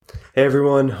Hey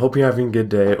everyone, hope you're having a good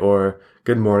day or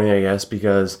good morning, I guess,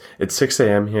 because it's 6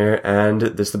 a.m. here and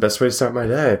this is the best way to start my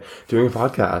day, doing a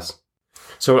podcast.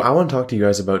 So what I want to talk to you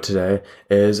guys about today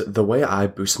is the way I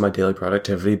boosted my daily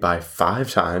productivity by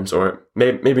 5 times, or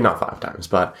maybe not 5 times,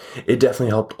 but it definitely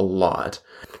helped a lot.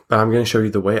 But I'm going to show you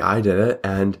the way I did it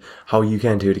and how you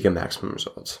can too to get maximum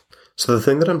results. So the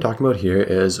thing that I'm talking about here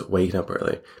is waking up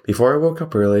early. Before I woke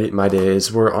up early, my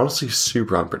days were honestly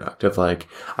super unproductive. Like,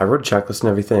 I wrote a checklist and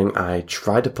everything. I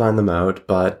tried to plan them out,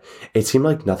 but it seemed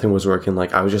like nothing was working.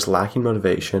 Like, I was just lacking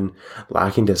motivation,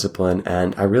 lacking discipline,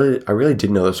 and I really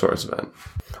didn't know the source of it.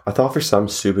 I thought for some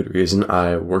stupid reason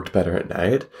I worked better at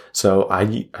night. So I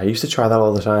used to try that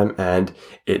all the time and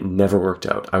it never worked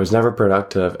out. I was never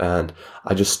productive and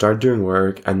I just started doing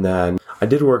work and then I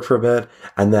did work for a bit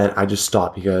and then I just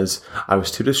stopped because I was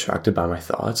too distracted by my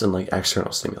thoughts and like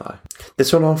external stimuli.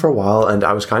 This went on for a while and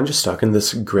I was kind of just stuck in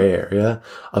this gray area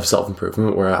of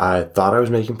self-improvement where I thought I was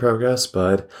making progress,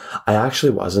 but I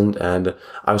actually wasn't and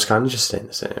I was kind of just staying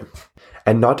the same.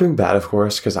 And not doing bad, of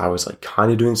course, because I was like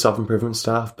kind of doing self-improvement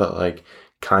stuff, but like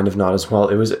kind of not as well.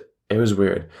 It was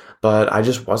weird, but I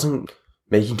just wasn't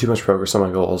making too much progress on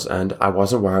my goals and I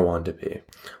wasn't where I wanted to be.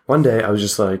 One day I was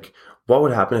just like, what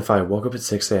would happen if I woke up at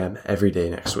 6 a.m. every day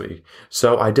next week?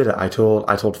 So I did it. I told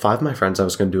 5 of my friends I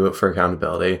was going to do it for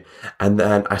accountability, and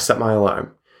then I set my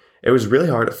alarm. It was really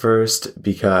hard at first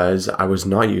because I was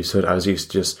not used to it. I was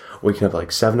used to just waking up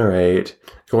like 7 or 8,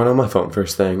 going on my phone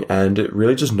first thing, and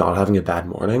really just not having a bad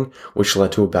morning, which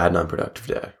led to a bad and unproductive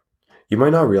day. You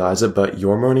might not realize it, but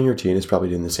your morning routine is probably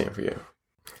doing the same for you.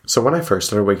 So when I first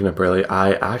started waking up early,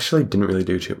 I actually didn't really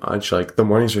do too much. Like, the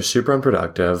mornings were super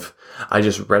unproductive. I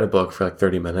just read a book for like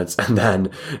 30 minutes and then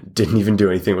didn't even do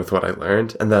anything with what I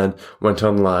learned, and then went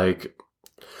on like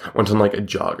a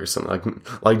jog or something,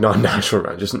 like not a natural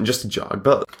run, just a jog.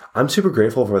 But I'm super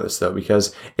grateful for this though,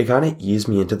 because it kind of eased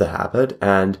me into the habit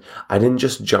and I didn't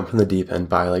just jump in the deep end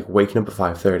by like waking up at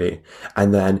 5:30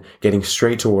 and then getting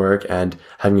straight to work and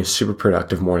having a super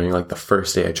productive morning like the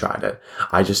first day I tried it.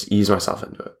 I just eased myself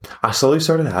into it. I slowly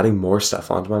started adding more stuff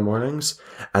onto my mornings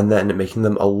and then making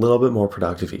them a little bit more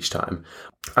productive each time.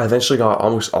 I eventually got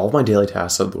almost all of my daily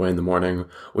tasks out of the way in the morning,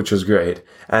 which was great.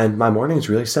 And my mornings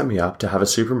really set me up to have a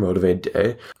super motivated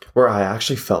day where I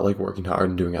actually felt like working hard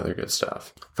and doing other good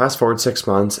stuff. Fast forward 6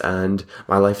 months and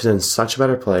my life is in such a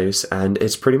better place, and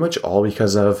it's pretty much all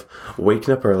because of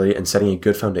waking up early and setting a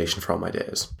good foundation for all my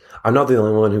days. I'm not the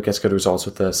only one who gets good results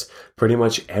with this. Pretty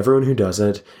much everyone who does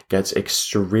it gets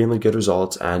extremely good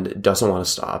results and doesn't want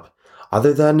to stop.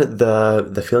 Other than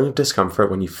the feeling of discomfort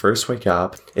when you first wake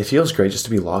up, it feels great just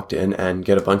to be locked in and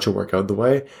get a bunch of work out of the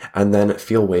way and then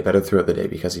feel way better throughout the day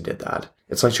because you did that.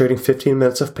 It's like trading 15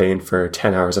 minutes of pain for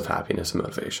 10 hours of happiness and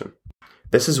motivation.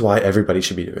 This is why everybody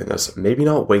should be doing this. Maybe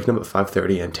not waking up at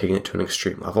 5:30 and taking it to an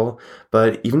extreme level,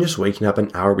 but even just waking up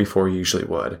an hour before you usually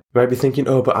would. You might be thinking,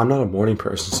 oh, but I'm not a morning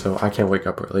person, so I can't wake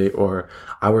up early, or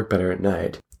I work better at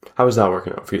night. How is that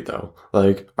working out for you though?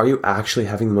 Like, are you actually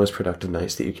having the most productive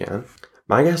nights that you can?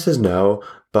 My guess is no,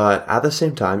 but at the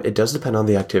same time, it does depend on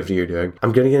the activity you're doing.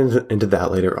 I'm going to get into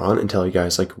that later on and tell you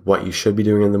guys like what you should be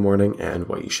doing in the morning and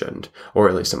what you shouldn't, or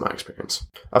at least in my experience.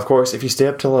 Of course, if you stay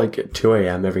up till like 2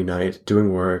 a.m. every night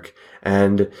doing work,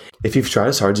 and if you've tried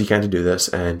as hard as you can to do this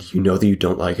and you know that you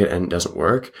don't like it and it doesn't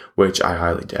work, which I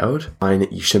highly doubt, fine,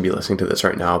 you shouldn't be listening to this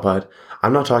right now, but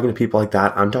I'm not talking to people like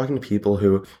that. I'm talking to people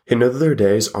who know that their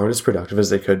days aren't as productive as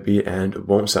they could be and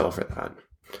won't settle for that.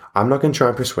 I'm not going to try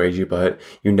and persuade you, but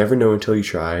you never know until you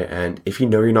try. And if you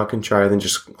know you're not going to try, then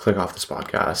just click off this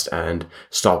podcast and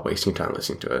stop wasting time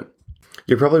listening to it.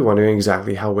 You're probably wondering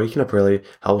exactly how waking up early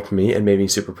helped me and made me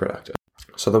super productive.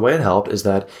 So the way it helped is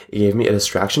that it gave me a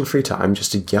distraction-free time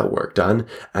just to get work done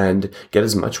and get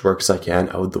as much work as I can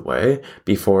out of the way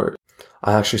before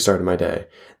I actually started my day.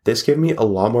 This gave me a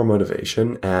lot more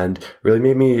motivation and really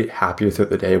made me happier throughout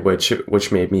the day,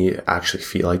 which made me actually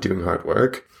feel like doing hard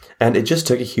work. And it just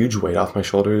took a huge weight off my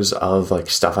shoulders of like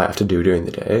stuff I have to do during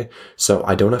the day. So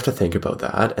I don't have to think about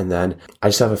that. And then I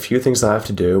just have a few things that I have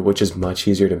to do, which is much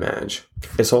easier to manage.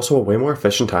 It's also a way more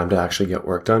efficient time to actually get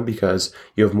work done because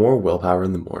you have more willpower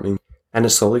in the morning and it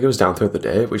slowly goes down throughout the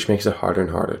day, which makes it harder and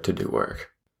harder to do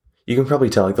work. You can probably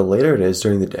tell like the later it is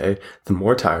during the day, the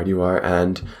more tired you are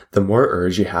and the more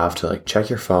urge you have to like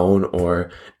check your phone or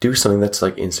do something that's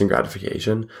like instant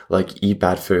gratification, like eat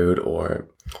bad food or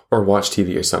watch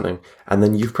TV or something. And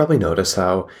then you've probably noticed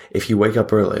how if you wake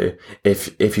up early,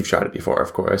 if you've tried it before,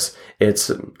 of course,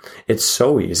 it's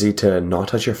so easy to not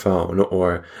touch your phone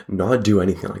or not do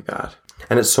anything like that.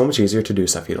 And it's so much easier to do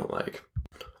stuff you don't like.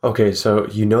 Okay, so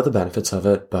you know the benefits of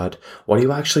it, but what do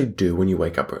you actually do when you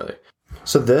wake up early?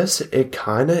 So this, it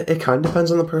kind of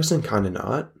depends on the person, kind of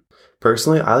not.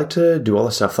 Personally, I like to do all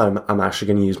the stuff that I'm actually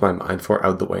going to use my mind for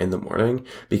out the way in the morning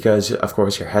because, of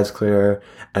course, your head's clear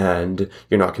and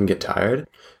you're not going to get tired.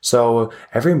 So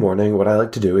every morning, what I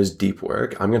like to do is deep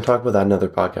work. I'm going to talk about that in another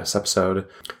podcast episode.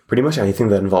 Pretty much anything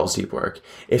that involves deep work.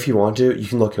 If you want to, you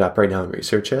can look it up right now and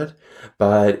research it.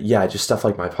 But yeah, just stuff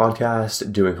like my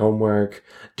podcast, doing homework,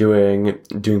 doing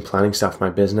planning stuff for my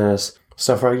business,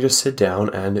 stuff where I can just sit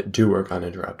down and do work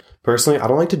uninterrupted. Personally, I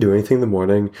don't like to do anything in the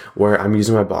morning where I'm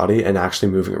using my body and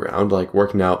actually moving around, like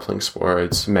working out, playing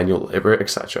sports, manual labor,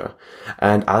 etc.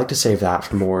 And I like to save that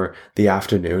for more the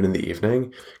afternoon and the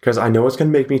evening because I know it's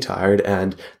going to make me tired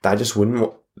and that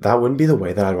wouldn't be the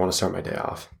way that I'd want to start my day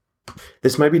off.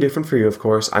 This might be different for you, of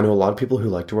course. I know a lot of people who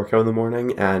like to work out in the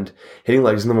morning, and hitting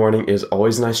legs in the morning is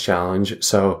always a nice challenge,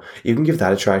 so you can give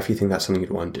that a try if you think that's something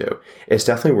you'd want to do. It's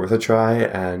definitely worth a try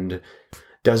and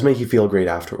does make you feel great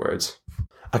afterwards.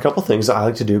 A couple things that I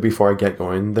like to do before I get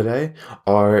going the day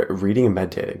are reading and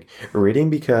meditating. Reading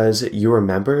because you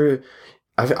remember,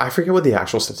 I forget what the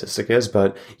actual statistic is,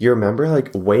 but you remember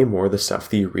like way more of the stuff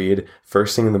that you read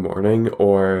first thing in the morning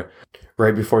or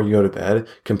right before you go to bed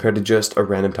compared to just a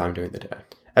random time during the day.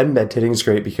 And meditating is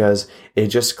great because it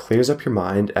just clears up your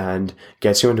mind and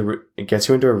gets you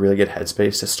into a really good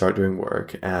headspace to start doing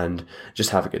work and just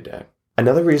have a good day.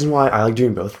 Another reason why I like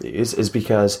doing both of these is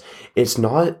because it's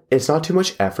not too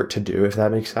much effort to do, if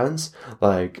that makes sense.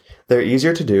 Like, they're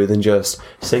easier to do than just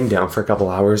sitting down for a couple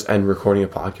hours and recording a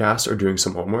podcast or doing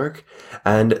some homework.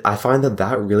 And I find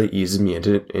that really eases me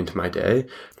into my day.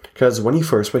 Because when you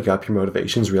first wake up, your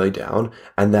motivation's really down.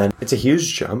 And then it's a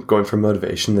huge jump going from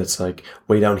motivation that's like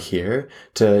way down here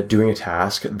to doing a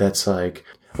task that's like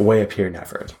way up here in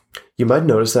effort. You might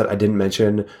notice that I didn't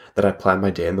mention that I plan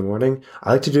my day in the morning.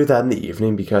 I like to do that in the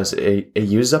evening because it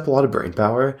uses up a lot of brain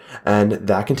power and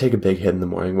that can take a big hit in the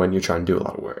morning when you're trying to do a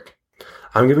lot of work.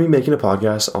 I'm going to be making a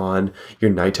podcast on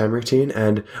your nighttime routine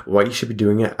and what you should be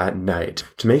doing at night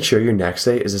to make sure your next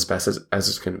day is as best as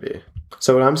it's going to be.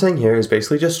 So what I'm saying here is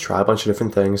basically just try a bunch of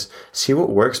different things, see what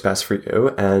works best for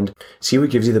you, and see what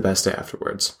gives you the best day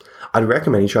afterwards. I'd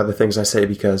recommend you try the things I say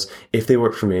because if they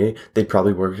work for me, they'd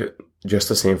probably work just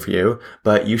the same for you,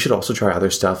 but you should also try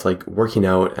other stuff like working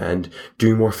out and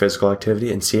doing more physical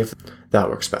activity and see if that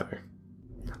works better.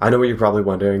 I know what you're probably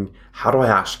wondering, how do I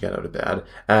actually get out of bed?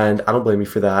 And I don't blame you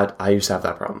for that. I used to have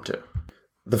that problem too.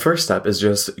 The first step is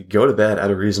just go to bed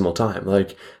at a reasonable time.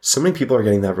 Like, so many people are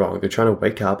getting that wrong. They're trying to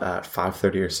wake up at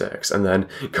 5:30 or 6 and then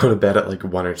go to bed at like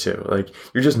 1 or 2. Like,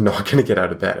 you're just not going to get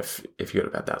out of bed if you go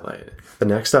to bed that late. The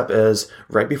next step is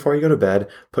right before you go to bed,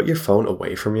 put your phone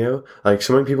away from you. Like,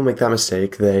 so many people make that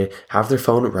mistake. They have their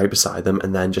phone right beside them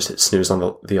and then just hit snooze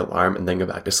on the alarm and then go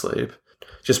back to sleep.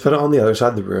 Just put it on the other side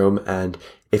of the room, and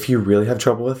if you really have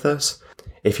trouble with this,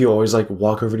 if you always like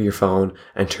walk over to your phone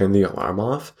and turn the alarm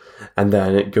off and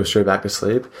then it goes straight back to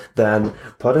sleep, then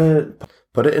put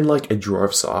it in like a drawer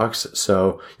of socks.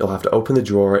 So you'll have to open the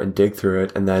drawer and dig through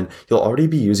it, and then you'll already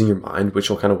be using your mind, which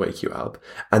will kind of wake you up.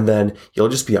 And then you'll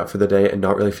just be up for the day and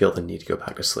not really feel the need to go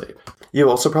back to sleep. You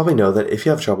also probably know that if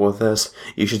you have trouble with this,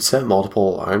 you should set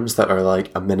multiple alarms that are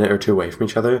like a minute or two away from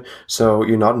each other, so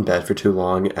you're not in bed for too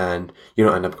long and you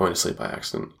don't end up going to sleep by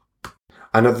accident.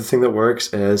 Another thing that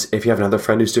works is if you have another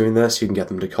friend who's doing this, you can get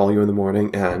them to call you in the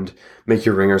morning and make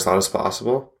your ringer as loud as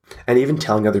possible. And even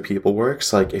telling other people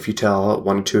works. Like, if you tell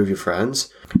 1 or 2 of your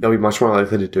friends, you'll be much more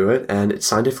likely to do it. And it's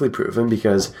scientifically proven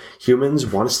because humans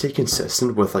want to stay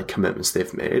consistent with like commitments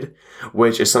they've made,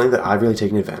 which is something that I've really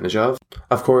taken advantage of.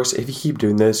 Of course, if you keep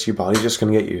doing this, your body's just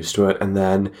going to get used to it. And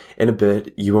then in a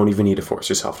bit, you won't even need to force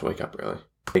yourself to wake up early.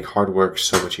 Make hard work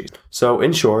so much easier. So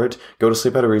in short, go to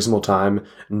sleep at a reasonable time,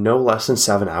 no less than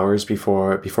 7 hours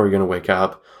before you're going to wake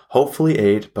up. Hopefully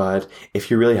 8, but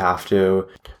if you really have to,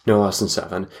 no less than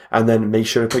 7. And then make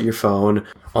sure to put your phone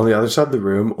on the other side of the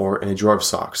room or in a drawer of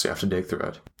socks so you have to dig through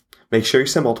it. Make sure you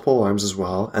set multiple alarms as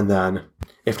well, and then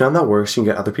if none of that works, you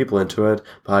can get other people into it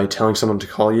by telling someone to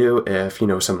call you if you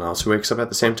know someone else who wakes up at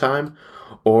the same time,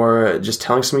 or just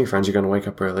telling some of your friends you're going to wake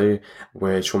up early,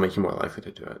 which will make you more likely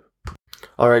to do it.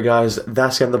 Alright guys,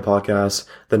 that's the end of the podcast.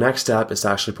 The next step is to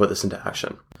actually put this into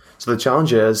action. So the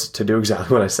challenge is to do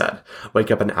exactly what I said. Wake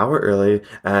up an hour early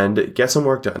and get some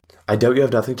work done. I doubt you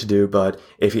have nothing to do, but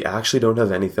if you actually don't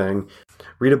have anything,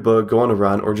 read a book, go on a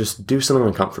run, or just do something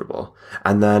uncomfortable.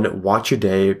 And then watch your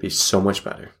day be so much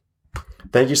better.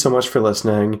 Thank you so much for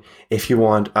listening. If you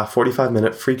want a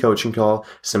 45-minute free coaching call,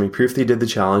 send me proof that you did the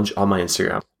challenge on my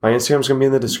Instagram. My Instagram is going to be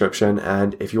in the description,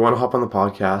 and if you want to hop on the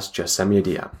podcast, just send me a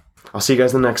DM. I'll see you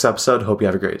guys in the next episode. Hope you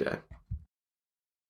have a great day.